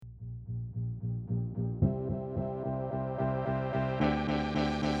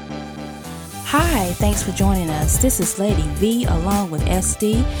Hi, thanks for joining us. This is Lady V along with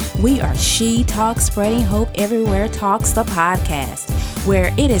SD. We are She Talks Spreading Hope Everywhere Talks, the podcast,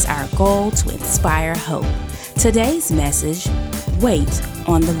 where it is our goal to inspire hope. Today's message, wait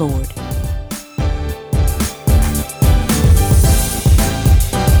on the Lord.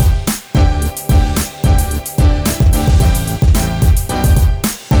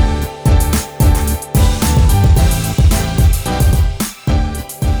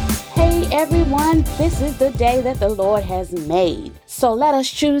 Everyone, this is the day that the Lord has made. So let us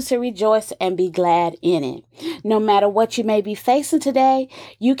choose to rejoice and be glad in it. No matter what you may be facing today,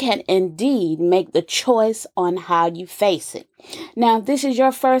 you can indeed make the choice on how you face it. Now, if this is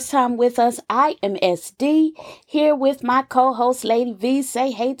your first time with us, I am SD, here with my co-host, Lady V. Say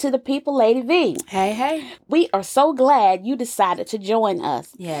hey to the people, Lady V. Hey, hey. We are so glad you decided to join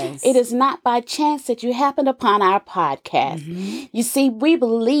us. Yes. It is not by chance that you happened upon our podcast. Mm-hmm. You see, we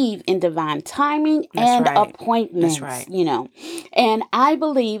believe in divine timing and appointments. That's right. And I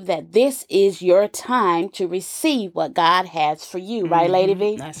believe that this is your time to receive what God has for you, right, Lady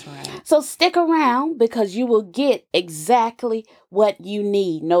V? That's right. So stick around because you will get exactly what you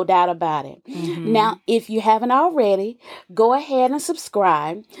need, no doubt about it. Mm-hmm. Now, if you haven't already, go ahead and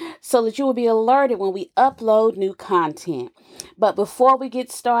subscribe so that you will be alerted when we upload new content. But before we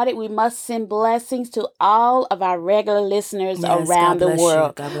get started, we must send blessings to all of our regular listeners around the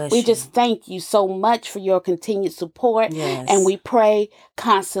world. We just thank you so much for your continued support, and we pray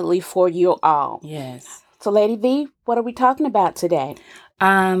constantly for you all. Yes. So, Lady V, what are we talking about today?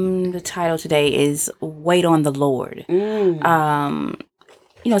 The title today is Wait on the Lord.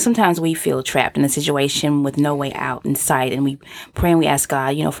 Sometimes we feel trapped in a situation with no way out in sight, and we pray and we ask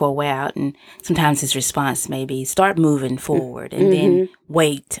God, for a way out. And sometimes his response may be start moving forward and then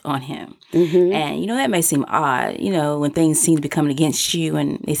wait on him. And, that may seem odd, when things seem to be coming against you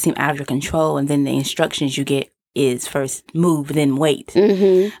and they seem out of your control. And then the instructions you get is first move, then wait.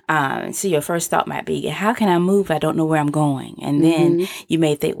 So your first thought might be, how can I move? I don't know where I'm going. And then you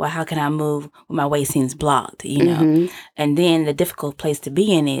may think, well, how can I move when my way seems blocked, And then the difficult place to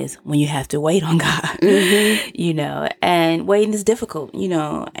be in is when you have to wait on God, and waiting is difficult,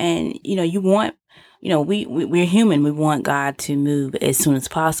 and, you want, we're human. We want God to move as soon as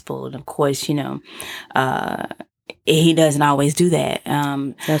possible. And of course, he doesn't always do that.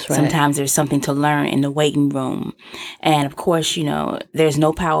 That's right. Sometimes there's something to learn in the waiting room. And of course, there's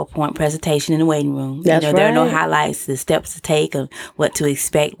no PowerPoint presentation in the waiting room. That's right. There are no highlights, the steps to take of what to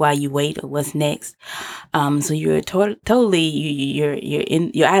expect while you wait or what's next. So you're totally,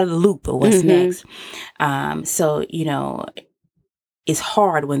 you're out of the loop of what's next. It's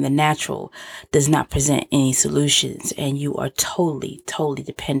hard when the natural does not present any solutions and you are totally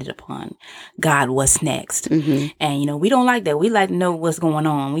dependent upon God, what's next. And, we don't like that. We like to know what's going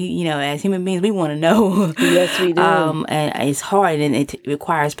on. We, as human beings, we want to know. Yes, we do. And it's hard and it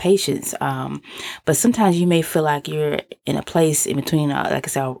requires patience. But sometimes you may feel like you're in a place in between, like I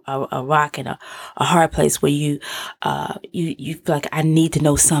said, a rock and a hard place where you feel like I need to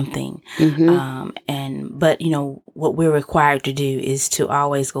know something. But what we're required to do is to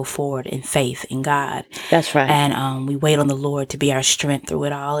always go forward in faith in God. That's right. And we wait on the Lord to be our strength through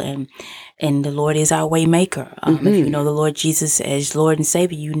it all. And the Lord is our way maker. If you know the Lord Jesus as Lord and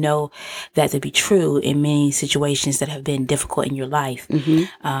Savior, you know that to be true in many situations that have been difficult in your life.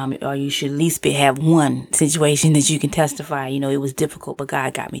 Or you should at least have one situation that you can testify, it was difficult, but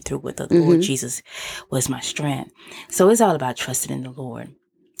God got me through with it. The Lord Jesus was my strength. So it's all about trusting in the Lord.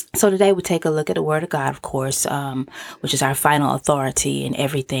 So today we take a look at the Word of God, of course, which is our final authority in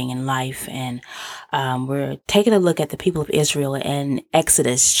everything in life. And we're taking a look at the people of Israel in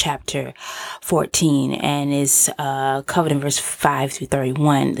Exodus chapter 14, and is covered in verse 5 through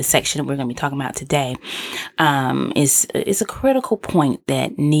 31. The section that we're going to be talking about today is a critical point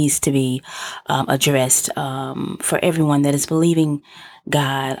that needs to be addressed for everyone that is believing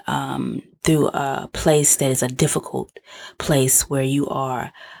God through a place that is a difficult place where you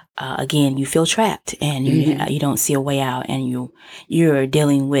are. Again, you feel trapped and you don't see a way out, and you're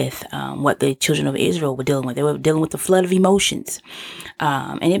dealing with what the children of Israel were dealing with. They were dealing with the flood of emotions,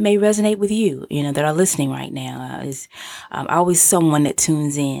 and it may resonate with you, that are listening right now. There's always someone that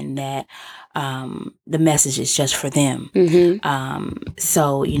tunes in that the message is just for them.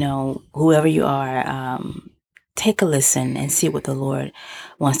 So whoever you are, take a listen and see what the Lord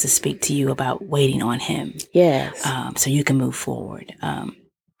wants to speak to you about waiting on Him. Yes. So you can move forward.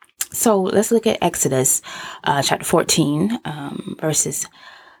 So let's look at Exodus chapter 14, verses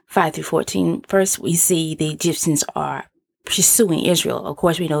 5 through 14. First, we see the Egyptians are pursuing Israel. Of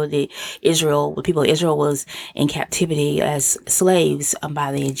course, we know that the people of Israel was in captivity as slaves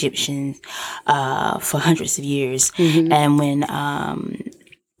by the Egyptians for hundreds of years. And when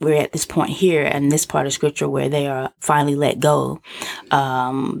we're at this point here in this part of scripture where they are finally let go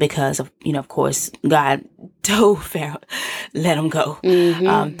because of, of course, God told Pharaoh, let them go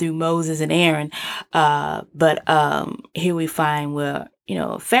through Moses and Aaron. But here we find where,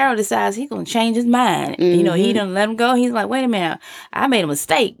 Pharaoh decides he's going to change his mind. He done let him go. He's like, wait a minute, I made a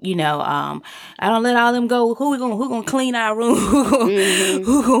mistake. I don't let all them go. Who gonna clean our room?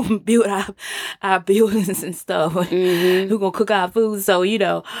 Who gonna build our buildings and stuff? Who gonna cook our food? So, he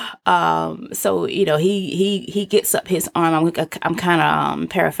gets up his arm. I'm kind of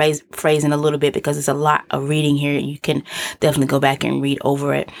paraphrasing a little bit because it's a lot of reading here. You can definitely go back and read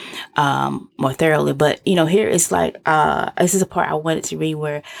over it more thoroughly. But, here it's like, this is a part I wanted to read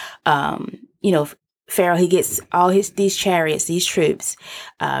where, Pharaoh, he gets all these chariots, these troops.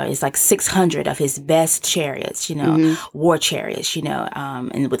 It's like 600 of his best chariots, war chariots,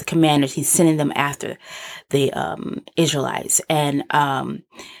 and with the commanders, he's sending them after the Israelites. And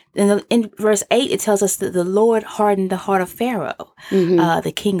in verse 8, it tells us that the Lord hardened the heart of Pharaoh,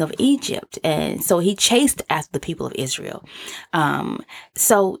 the king of Egypt. And so he chased after the people of Israel.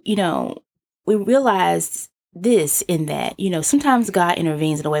 We realized this in that, sometimes God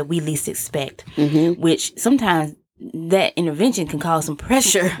intervenes in a way we least expect, which sometimes that intervention can cause some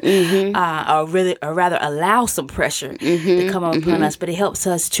pressure, or rather allow some pressure to come upon us. But it helps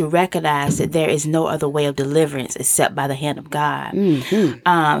us to recognize that there is no other way of deliverance except by the hand of God.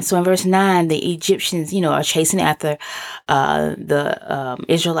 So in verse 9, the Egyptians, are chasing after the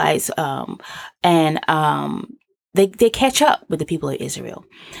Israelites, They catch up with the people of Israel,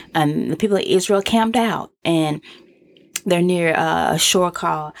 and the people of Israel camped out, and they're near a shore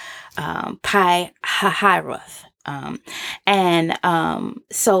called Pi Hahiroth.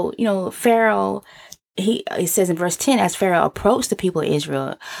 So Pharaoh, it says in verse 10, as Pharaoh approached the people of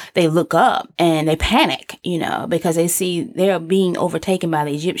Israel, they look up and they panic, because they see they're being overtaken by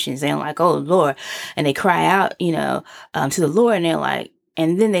the Egyptians. They're like, oh Lord, and they cry out, to the Lord, and they're like.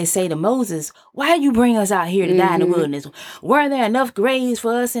 And then they say to Moses, why did you bring us out here to die in the wilderness? Were there enough graves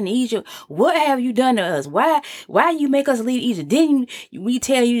for us in Egypt? What have you done to us? Why you make us leave Egypt? Didn't we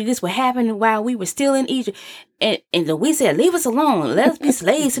tell you this would happen while we were still in Egypt? And we said, leave us alone. Let us be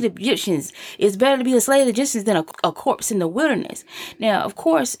slaves to the Egyptians. It's better to be a slave to the Egyptians than a corpse in the wilderness. Now, of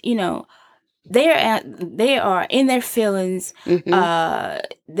course, they are in their feelings.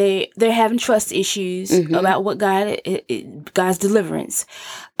 They're having trust issues about what God's deliverance,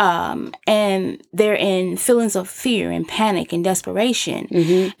 and they're in feelings of fear and panic and desperation,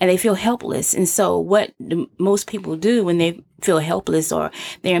 and they feel helpless. And so, what most people do when they feel helpless or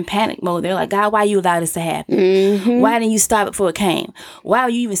they're in panic mode, they're like, God, why you allowed this to happen? Why didn't you stop it before it came? Why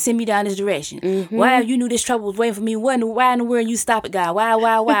you even send me down this direction? Why you knew this trouble was waiting for me? Why in the world you stop it, God? Why?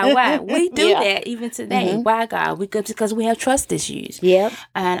 We do that even today. Why, God? Because we have trust issues. Yep.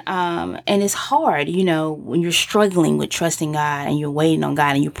 And it's hard, when you're struggling with trusting God and you're waiting on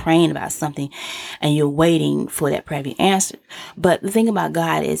God and you're praying about something and you're waiting for that prayer to be answered. But the thing about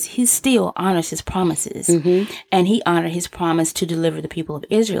God is He still honors His promises, and He honored His promise to deliver the people of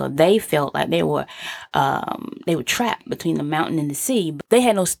Israel. They felt like they were trapped between the mountain and the sea. But they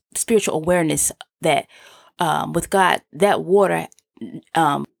had no spiritual awareness that with God, that water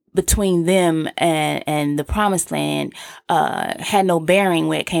between them and the promised land had no bearing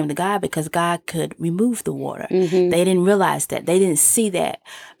when it came to God, because God could remove the water. They didn't realize that. They didn't see that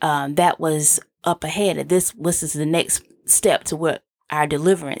that was up ahead. This is the next step to what our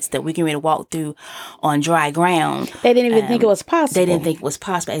deliverance, that we can really walk through on dry ground. They didn't even think it was possible. They didn't think it was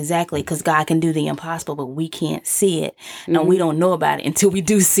possible. Exactly. Because God can do the impossible, but we can't see it. And we don't know about it until we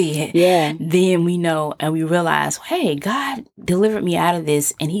do see it. Yeah. Then we know and we realize, hey, God delivered me out of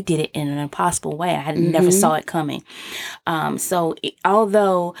this, and He did it in an impossible way. I never saw it coming.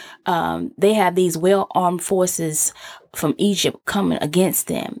 Although they have these well-armed forces from Egypt coming against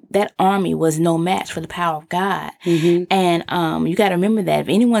them, that army was no match for the power of God. And you got to remember that if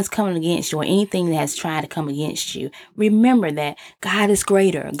anyone's coming against you, or anything that has tried to come against you, remember that God is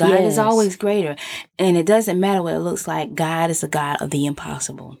greater. God is always greater. And it doesn't matter what it looks like. God is a God of the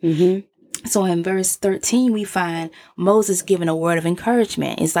impossible. So in verse 13, we find Moses giving a word of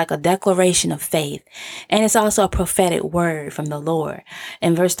encouragement. It's like a declaration of faith. And it's also a prophetic word from the Lord.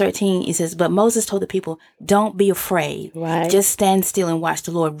 In verse 13, it says, but Moses told the people, don't be afraid. Right. Just stand still and watch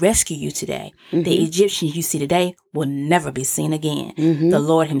the Lord rescue you today. The Egyptians you see today will never be seen again. The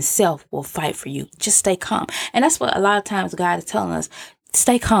Lord Himself will fight for you. Just stay calm. And that's what a lot of times God is telling us.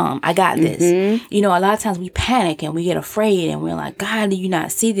 stay calm. I got this. You know, a lot of times we panic and we get afraid and we're like, God, do you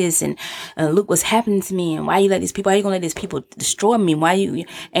not see this? And look what's happening to me. And why you let these people, why you going to let these people destroy me? Why you,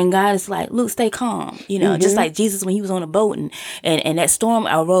 and God is like, look, stay calm. You know, just like Jesus when he was on a boat and that storm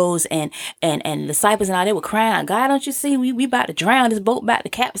arose and the disciples and all, they were crying out, God, don't you see we about to drown, this boat about to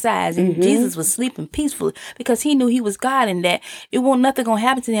capsize. And Jesus was sleeping peacefully because he knew he was God and that it won't nothing going to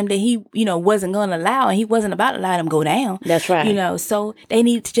happen to them that he, you know, wasn't going to allow, and he wasn't about to allow them go down. That's right. You know, so they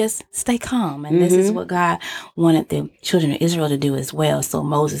need to just stay calm. And this is what God wanted the children of Israel to do as well. So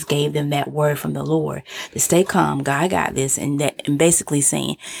Moses gave them that word from the Lord to stay calm. God got this. And basically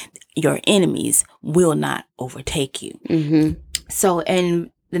saying your enemies will not overtake you. So,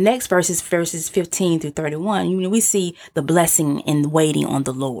 and the next verses 15 through 31, you know, we see the blessing and waiting on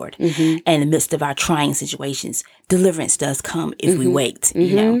the Lord. And in the midst of our trying situations, deliverance does come if we wait,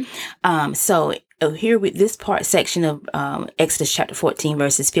 you know. So here with this section of Exodus chapter 14,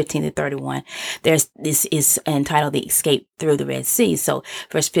 verses 15 to 31, this is entitled The Escape Through the Red Sea. So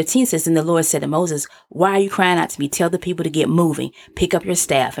verse 15 says, and the Lord said to Moses, why are you crying out to me? Tell the people to get moving. Pick up your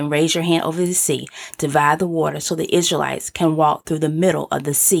staff and raise your hand over the sea. Divide the water so the Israelites can walk through the middle of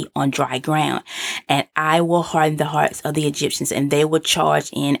the sea on dry ground. And I will harden the hearts of the Egyptians and they will charge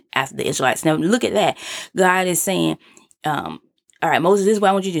in after the Israelites. Now look at that. God is saying, all right, Moses, this is what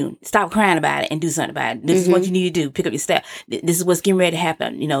I want you to do. Stop crying about it and do something about it. This is what you need to do. Pick up your staff. This is what's getting ready to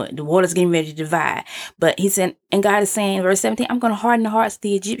happen. You know, the water's getting ready to divide. But he said, and God is saying in verse 17, I'm going to harden the hearts of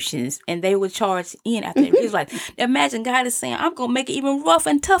the Egyptians and they will charge in after them. He's like, imagine God is saying, I'm going to make it even rougher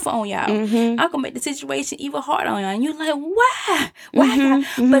and tougher on y'all. I'm going to make the situation even harder on y'all. And you're like, why? Why God?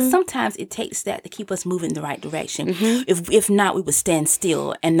 But sometimes it takes that to keep us moving in the right direction. If not, we would stand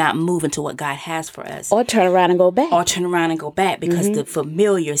still and not move into what God has for us. Or turn around and go back. Because the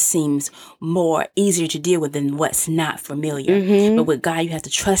familiar seems more easier to deal with than what's not familiar. But with God, you have to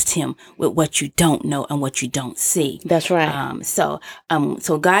trust him with what you don't know and what you don't see. That's right. So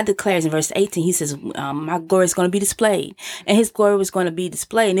God declares in verse 18, he says, my glory is going to be displayed. And his glory was going to be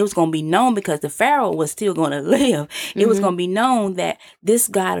displayed. And it was going to be known because the Pharaoh was still going to live. It was going to be known that this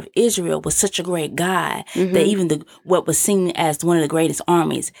God of Israel was such a great God that even what was seen as one of the greatest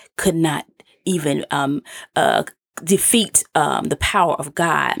armies could not even defeat the power of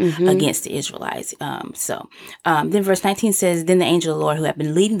God against the Israelites. Then verse 19 says, then the angel of the Lord who had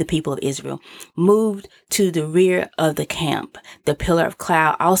been leading the people of Israel moved to the rear of the camp. The pillar of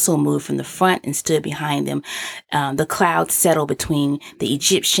cloud also moved from the front and stood behind them. The cloud settled between the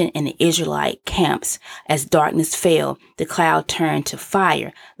Egyptian and the Israelite camps. As darkness fell, the cloud turned to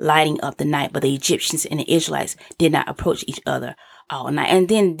fire, lighting up the night, but the Egyptians and the Israelites did not approach each other all night. And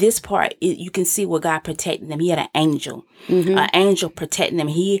then this part, you can see where God protected them. He had an angel protecting them.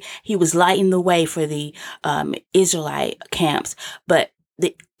 He was lighting the way for the Israelite camps, but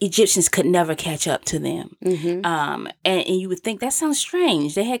the Egyptians could never catch up to them. And you would think that sounds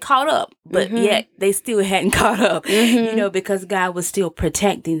strange. They had caught up, but yet they still hadn't caught up, you know, because God was still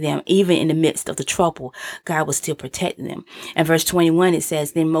protecting them. Even in the midst of the trouble, God was still protecting them. And verse 21, it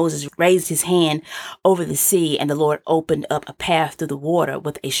says, then Moses raised his hand over the sea and the Lord opened up a path through the water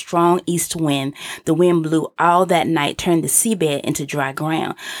with a strong east wind. The wind blew all that night, turned the seabed into dry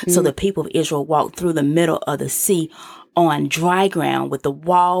ground. So the people of Israel walked through the middle of the sea on dry ground with the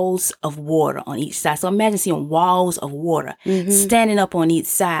walls of water on each side. So imagine seeing walls of water standing up on each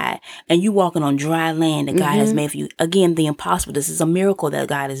side and you walking on dry land that God has made for you. Again, the impossible. This is a miracle that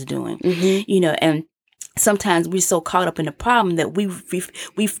God is doing, you know, and sometimes we're so caught up in the problem that we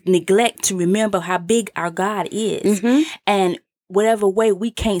neglect to remember how big our God is. And whatever way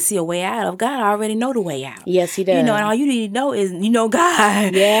we can't see a way out of, God already know the way out. Yes, he does. You know, and all you need to know is, you know,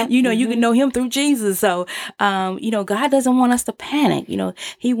 God. Yeah. You know, you can know him through Jesus. So, you know, God doesn't want us to panic. You know,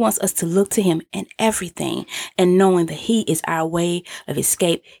 he wants us to look to him in everything and knowing that he is our way of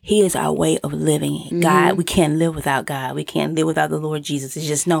escape. He is our way of living. God, we can't live without God. We can't live without the Lord Jesus. It's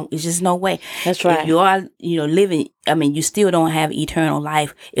just no way. That's right. If you are, you know, living, I mean, you still don't have eternal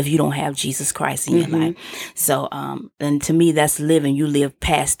life if you don't have Jesus Christ in your life. So, and to me, that's living. You live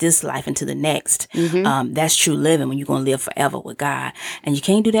past this life into the next. That's true living when you're going to live forever with God. And you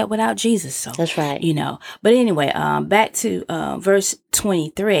can't do that without Jesus. So that's right. You know, but anyway, back to verse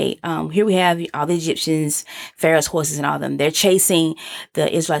 23. Here we have all the Egyptians, Pharaoh's horses and all of them. They're chasing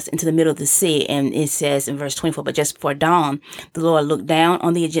the Israelites into the middle of the sea. And it says in verse 24, but just before dawn, the Lord looked down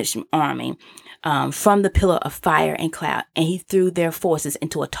on the Egyptian army from the pillar of fire and cloud, and he threw their forces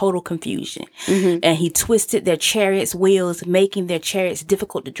into a total confusion. And he twisted their chariots' wheels, making their chariots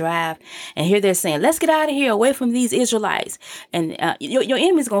difficult to drive. And here they're saying, let's get out of here, away from these Israelites. And your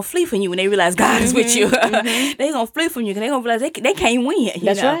enemy's going to flee from you when they realize God is with you. They're going to flee from you because they're going to realize they can't win.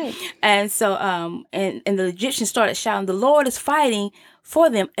 That's right. And so, and the Egyptians started shouting, the Lord is fighting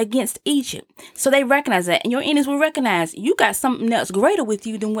for them against Egypt. So they recognize that. And your enemies will recognize you got something else greater with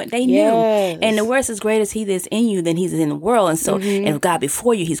you than what they knew. And the worst is greater is he that's in you than he's in the world. And so, and if God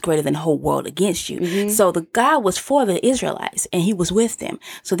before you, he's greater than the whole world against you. So the God was for the Israelites and he was with them.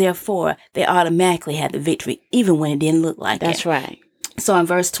 So therefore, they automatically had the victory, even when it didn't look like That's it. right. So in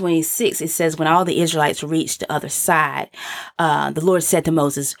verse 26, it says, when all the Israelites reached the other side, the Lord said to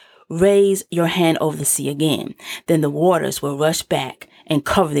Moses, raise your hand over the sea again. Then the waters will rush back and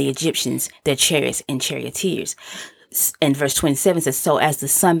cover the Egyptians, their chariots and charioteers. And verse 27 says, so as the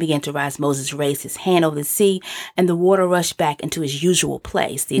sun began to rise, Moses raised his hand over the sea, and the water rushed back into its usual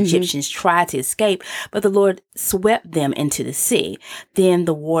place. The Egyptians tried to escape, but the Lord swept them into the sea. Then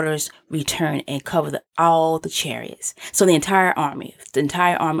the waters returned and covered all the chariots. So the entire army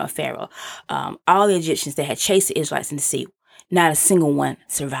of Pharaoh, all the Egyptians that had chased the Israelites in the sea, not a single one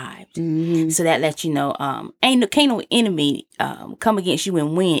survived. So that lets you know, can't no enemy come against you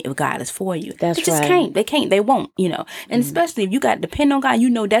and win if God is for you. That's they just right. can't. They can't. They won't. And especially if you got to depend on God,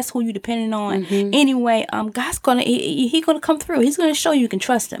 that's who you depending on. Anyway, God's gonna He's gonna come through. He's gonna show you can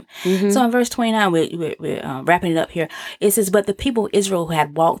trust Him. So in verse 29, we're wrapping it up here. It says, but the people of Israel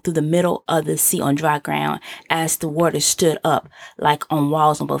had walked through the middle of the sea on dry ground, as the waters stood up like on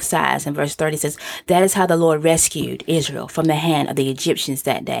walls on both sides. And verse 30 says, that is how the Lord rescued Israel from the hand of the Egyptians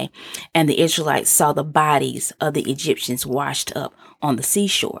that day. And the Israelites saw the bodies of the Egyptians washed up on the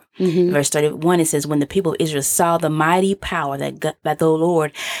seashore. Verse 31, it says, when the people of Israel saw the mighty power that the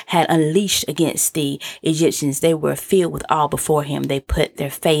Lord had unleashed against the Egyptians, they were filled with awe before him. They put their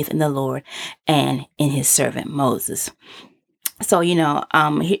faith in the Lord and in his servant Moses. So,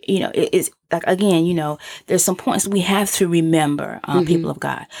 it's like, again, there's some points we have to remember, people of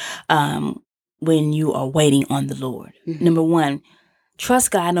God, when you are waiting on the Lord. Number one,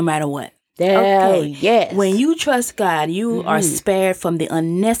 trust God no matter what. Yes. When you trust God, you are spared from the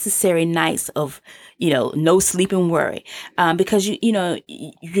unnecessary nights of, no sleep and worry. Because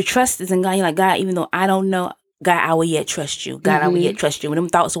your trust is in God. You're like, God, even though I don't know, God, I will yet trust you. God, I will yet trust you. When them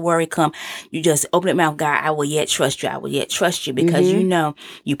thoughts of worry come, you just open your mouth. God, I will yet trust you. I will yet trust you, because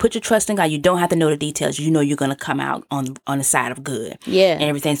you put your trust in God. You don't have to know the details. You know you're going to come out on the side of good. Yeah. And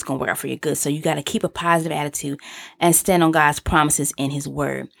everything's going to work out for your good. So you got to keep a positive attitude and stand on God's promises in his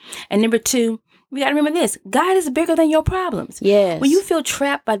word. And number two, we got to remember this. God is bigger than your problems. Yes. When you feel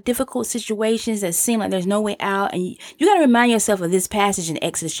trapped by difficult situations that seem like there's no way out, and you got to remind yourself of this passage in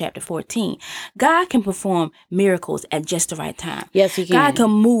Exodus chapter 14. God can perform miracles at just the right time. Yes, he can. God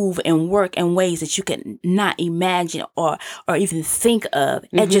can move and work in ways that you can not imagine or even think of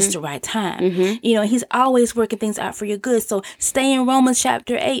at just the right time. He's always working things out for your good. So stay in Romans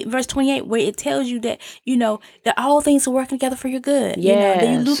chapter 8, verse 28, where it tells you that, that all things are working together for your good. Yes.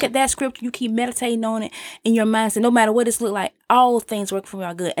 Then you look at that scripture, you keep meditating on it in your mind, so no matter what it's look like, all things work for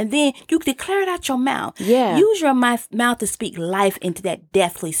our good. And then you declare it out your mouth. Yeah. Use your mouth to speak life into that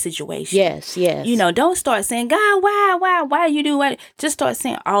deathly situation. Yes. Don't start saying, God, why do you do what? Just start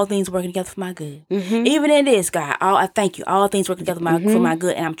saying, all things working together for my good. Even in this, God, I thank you. All things working together for my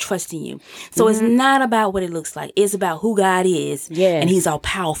good, and I'm trusting you. So it's not about what it looks like. It's about who God is. Yes. And he's all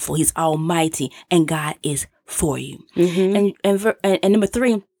powerful. He's almighty, and God is for you. And number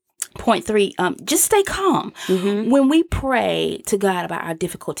three, Point 3, just stay calm. When we pray to God about our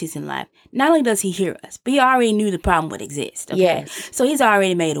difficulties in life, not only does he hear us, but he already knew the problem would exist. Okay? Yes. So he's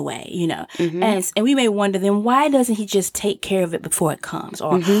already made a way, And we may wonder, then why doesn't he just take care of it before it comes?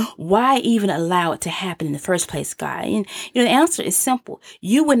 Or why even allow it to happen in the first place, God? And, the answer is simple.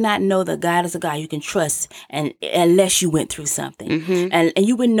 You would not know that God is a God you can trust unless you went through something. And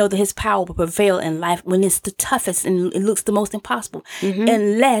you wouldn't know that his power will prevail in life when it's the toughest and it looks the most impossible.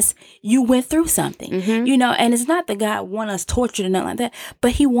 Unless you went through something, and it's not that God want us tortured or nothing like that,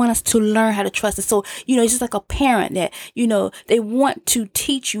 but he want us to learn how to trust us. So, it's just like a parent that, they want to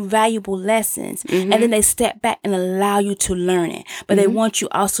teach you valuable lessons and then they step back and allow you to learn it. But they want you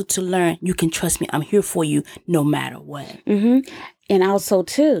also to learn, you can trust me. I'm here for you no matter what. And also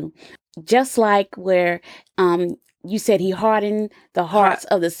too, just like where, you said he hardened the hearts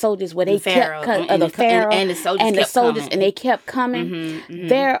of the soldiers where they kept the Pharaoh and the soldiers and they kept coming.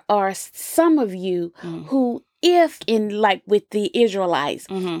 There are some of you who if in like with the Israelites,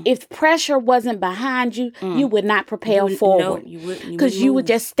 if pressure wasn't behind you, you would not propel forward. Because you would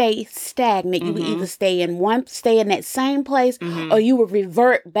just stay stagnant. You would either stay in that same place, or you would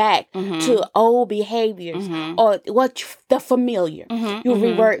revert back to old behaviors or the familiar. You would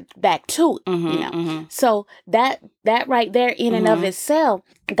revert back to it, you know. So that right there in and of itself,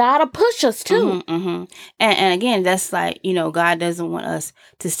 God will push us too. And again, that's like, you know, God doesn't want us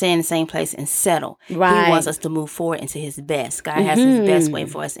to stay in the same place and settle. Right. He wants us to move forward into his best. God has his best way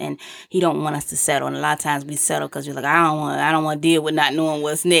for us, and he don't want us to settle. And a lot of times we settle because we're like, I don't want to deal with not knowing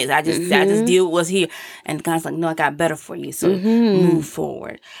what's next. I just deal with what's here. And God's like, no, I got better for you. So move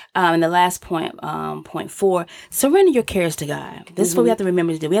forward. And the last point, point 4, surrender your cares to God. This is what we have to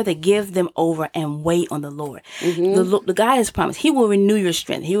remember to do. We have to give them over and wait on the Lord. The God has promised he will renew your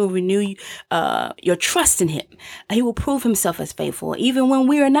strength. He will renew your trust in him. He will prove himself as faithful, even when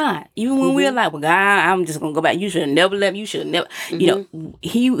we are not. Even when we're like, well, God, I'm just going to go back. You should have never left. You should have never. You know,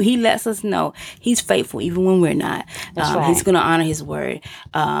 he lets us know he's faithful, even when we're not. That's right. He's going to honor his word.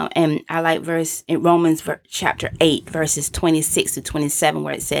 And I like verse in Romans chapter 8, verses 26 to 27,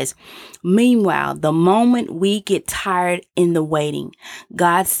 where it says, meanwhile, the moment we get tired in the waiting,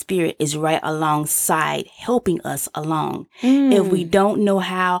 God's Spirit is right alongside, helping us along. If we don't know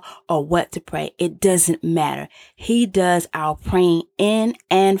how or what to pray, it doesn't matter. He does our praying in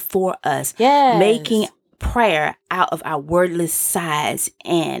and for us, making prayer out of our wordless sighs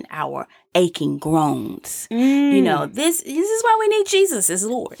and our aching groans. You know, this is why we need Jesus as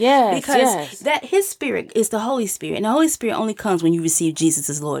Lord. Because that his Spirit is the Holy Spirit, and the Holy Spirit only comes when you receive Jesus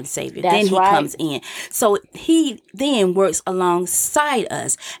as Lord and Savior. That's then he right. comes in. So he then works alongside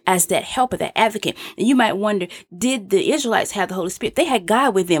us as that helper, that advocate. And you might wonder, did the Israelites have the Holy Spirit? They had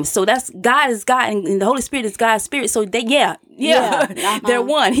God with them. So that's God is God, and the Holy Spirit is God's Spirit. So they they're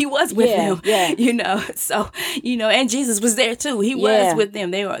one. He was with them. You know, so you know, and Jesus was there too. He was with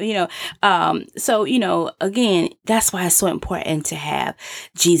them. They were, you know. So, you know, again, that's why it's so important to have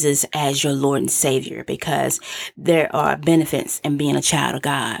Jesus as your Lord and Savior, because there are benefits in being a child of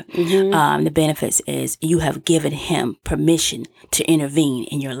God. The benefits is you have given him permission to intervene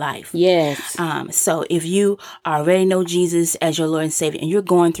in your life. So if you already know Jesus as your Lord and Savior and you're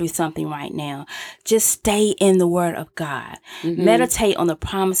going through something right now, just stay in the Word of God. Meditate on the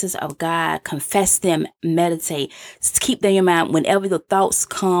promises of God. Confess them. Meditate. Keep them in your mind whenever the thoughts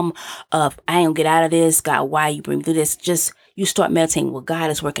come of, I ain't gonna get out of this. God, why you bring me through this? Just you start meditating, well,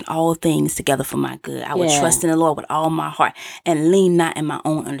 God is working all things together for my good. I will trust in the Lord with all my heart and lean not in my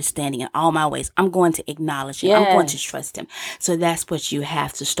own understanding in all my ways. I'm going to acknowledge him. I'm going to trust him. So that's what you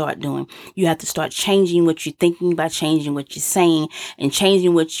have to start doing. You have to start changing what you're thinking by changing what you're saying and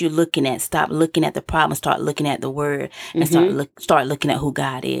changing what you're looking at. Stop looking at the problem. Start looking at the word and start looking at who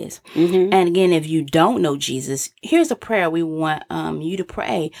God is. And again, if you don't know Jesus, here's a prayer we want you to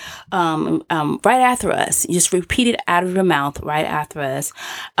pray right after us. Just repeat it out of your mouth right after us.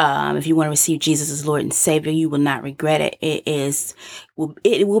 If you want to receive Jesus as Lord and Savior, you will not regret it.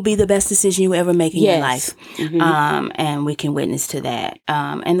 It will be the best decision you ever make in your life. And we can witness to that.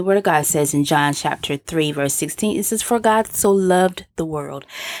 And the Word of God says in John chapter 3, verse 16, it says, for God so loved the world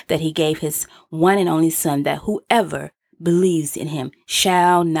that he gave his one and only Son, that whoever believes in him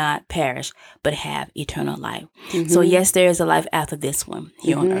shall not perish, but have eternal life. So yes, there is a life after this one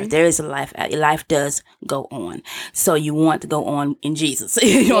here on earth. There is a life. Life does go on. So you want to go on in Jesus.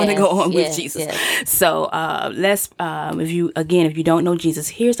 You want to go on with Jesus. So let's, if you don't know Jesus,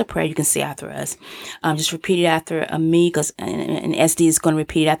 here's a prayer you can say after us. Just repeat it after me, because and SD is going to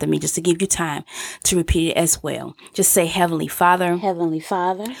repeat it after me, just to give you time to repeat it as well. Just say, Heavenly Father. Heavenly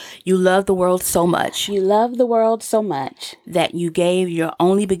Father. You love the world so much. You love the world so much. That you gave your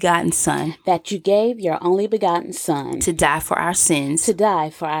only begotten Son. That you gave your only begotten Son. To die for our sins. To die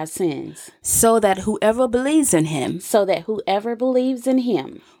for our sins. So that whoever believes in him. So that whoever believes in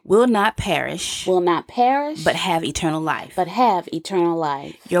him. Will not perish. Will not perish. But have eternal life. But have eternal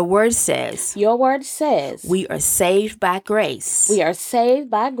life. Your word says. Your word says. We are saved by grace. We are saved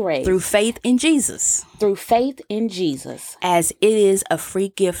by grace. Through faith in Jesus. Through faith in Jesus. As it is a free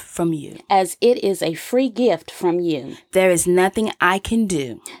gift from you. As it is a free gift from you. There is nothing I can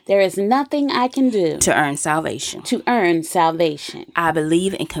do. There is nothing I can do. To earn salvation. To earn salvation. I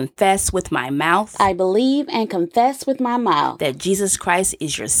believe and confess with my mouth. I believe and confess with my mouth. That Jesus Christ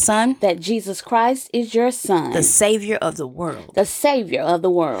is your Son. That Jesus Christ is your Son. The Savior of the world. The Savior of the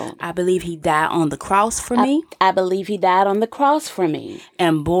world. I believe he died on the cross for me. I believe he died on the cross for me.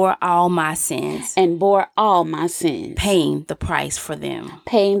 And bore all my sins. And bore all my sins. Paying the price for them.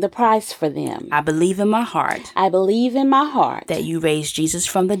 Paying the price for them. I believe in my heart. I believe believe in my heart that you raised Jesus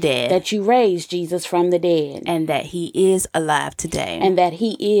from the dead, that you raised Jesus from the dead, and that he is alive today. and that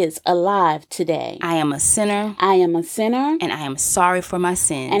he is alive today. I am a sinner. I am a sinner. And I am sorry for my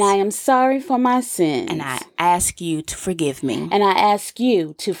sins. And I am sorry for my sins. And I ask you to forgive me. And I ask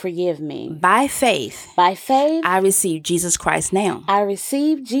you to forgive me. By faith, I receive Jesus Christ now. I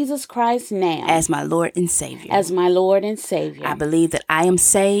receive Jesus Christ now as my Lord and Savior. As my Lord and Savior. I believe that I am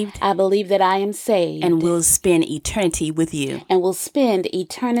saved. I believe that I am saved. And will spend eternity with you. And will spend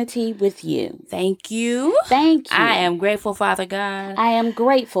eternity with you. Thank you. Thank you. I am grateful, Father God. I am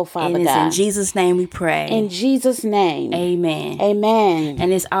grateful, Father and God. And it's in Jesus' name we pray. In Jesus' name. Amen. Amen.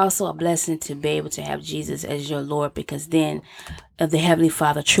 And it's also a blessing to be able to have Jesus as your Lord, because then the Heavenly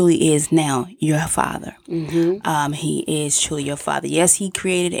Father truly is now your Father. Mm-hmm. He is truly your Father. Yes, he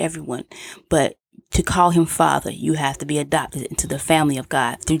created everyone, but to call him Father, you have to be adopted into the family of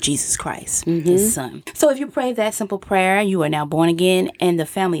God through Jesus Christ, his Son. So if you pray that simple prayer, you are now born again in the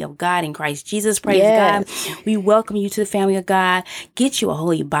family of God in Christ Jesus. Praise God. We welcome you to the family of God. Get you a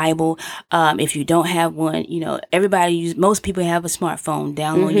Holy Bible. If you don't have one, most people have a smartphone.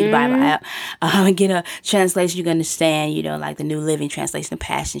 Download your Bible app. Get a translation you can understand, like the New Living Translation, the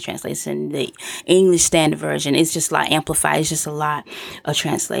Passion Translation, the English Standard Version. It's just like Amplified. It's just a lot of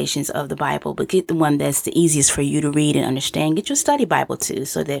translations of the Bible. But get the one that's the easiest for you to read and understand. Get your study Bible too,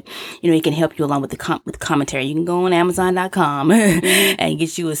 so that it can help you along with the commentary. You can go on Amazon.com and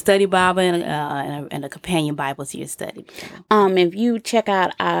get you a study Bible and a companion Bible to your study. If you check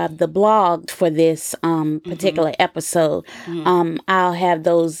out the blog for this particular episode, I'll have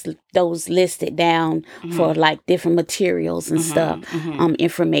those listed down for like different materials and stuff,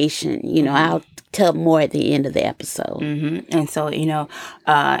 information. I'll tell more at the end of the episode. And so,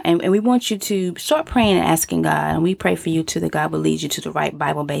 and we want you to start praying and asking God, and we pray for you too, that God will lead you to the right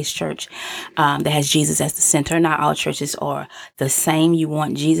Bible-based church that has Jesus as the center. Not all churches are the same. You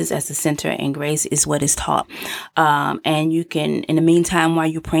want Jesus as the center, and grace is what is taught. And you can, in the meantime, while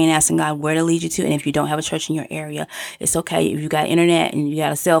you're praying, asking God where to lead you to, and if you don't have a church in your area, it's okay. If you got internet and you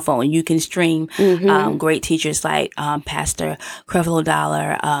got a cell phone, you can stream great teachers like Pastor Creflo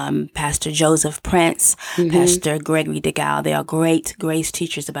Dollar, Pastor Joseph Prince, Pastor Gregory DeGale. They are great grace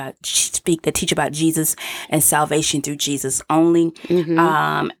teachers that teach about Jesus and salvation through Jesus only.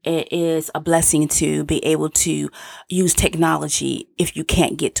 It is a blessing to be able to use technology if you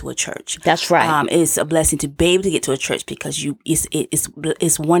can't get to a church. That's right. It's a blessing to be able to get to a church, because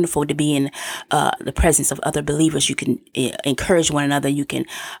it's wonderful to be in the presence of other believers. You can encourage one another. You can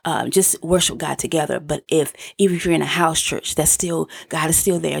just worship God together. But even if you're in a house church, God is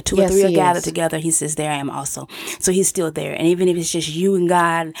still there. Two or three are gathered together. He says, there I am also. So he's still there. And even if it's just you and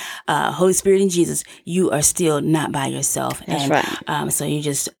God, Holy Spirit and Jesus, you are still not by yourself. That's right. So you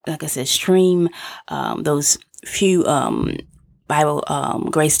just, like I said, stream those few Bible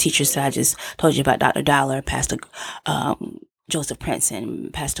grace teachers that I just told you about, Dr. Dollar, Pastor Joseph Prince,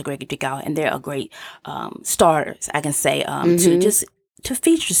 and Pastor Gregory DeGale. And they're a great starters, I can say, to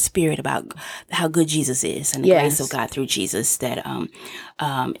feed your spirit about how good Jesus is, and the grace of God through Jesus that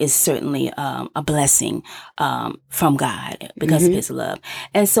is certainly a blessing from God because of his love.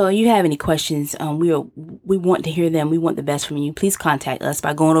 And so if you have any questions, we want to hear them. We want the best from you. Please contact us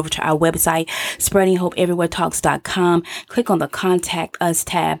by going over to our website, spreadinghopeeverywheretalks.com. Click on the Contact Us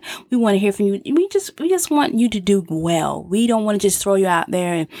tab. We want to hear from you. We just want you to do well. We don't want to just throw you out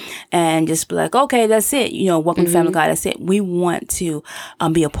there and just be like, okay, that's it. Welcome to Family of God. That's it. We want to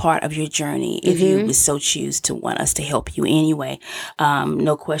be a part of your journey if you would so choose to want us to help you anyway.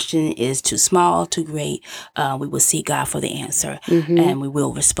 No question is too small, too great. We will seek God for the answer, and we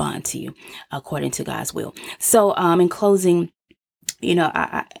will respond to you according to God's will. So, in closing,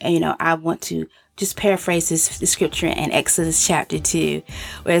 I want to just paraphrase the scripture in Exodus chapter 2,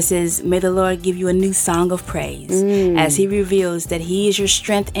 where it says, may the Lord give you a new song of praise as he reveals that he is your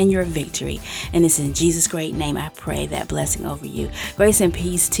strength and your victory. And it's in Jesus' great name I pray that blessing over you. Grace and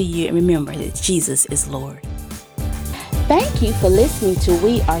peace to you. And remember that Jesus is Lord. Thank you for listening to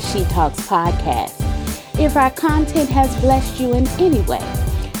We Are She Talks podcast. If our content has blessed you in any way,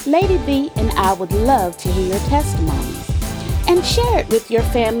 Lady V and I would love to hear your testimonies, and share it with your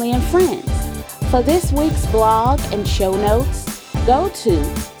family and friends. For this week's blog and show notes, go to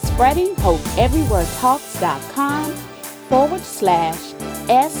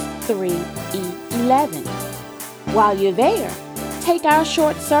spreadinghopeeverywheretalks.com/S3E11. While you're there, take our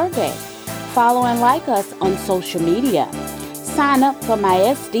short survey. Follow and like us on social media. Sign up for my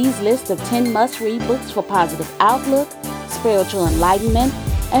SD's list of 10 must-read books for positive outlook, spiritual enlightenment,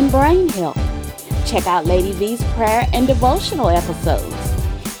 and brain health. Check out Lady V's prayer and devotional episodes.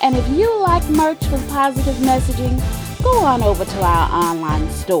 And if you like merch with positive messaging, go on over to our online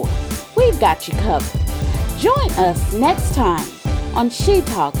store. We've got you covered. Join us next time on She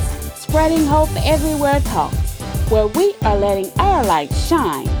Talks, Spreading Hope Everywhere Talks, where we are letting our light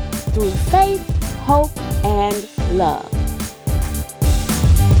shine through faith, hope, and love.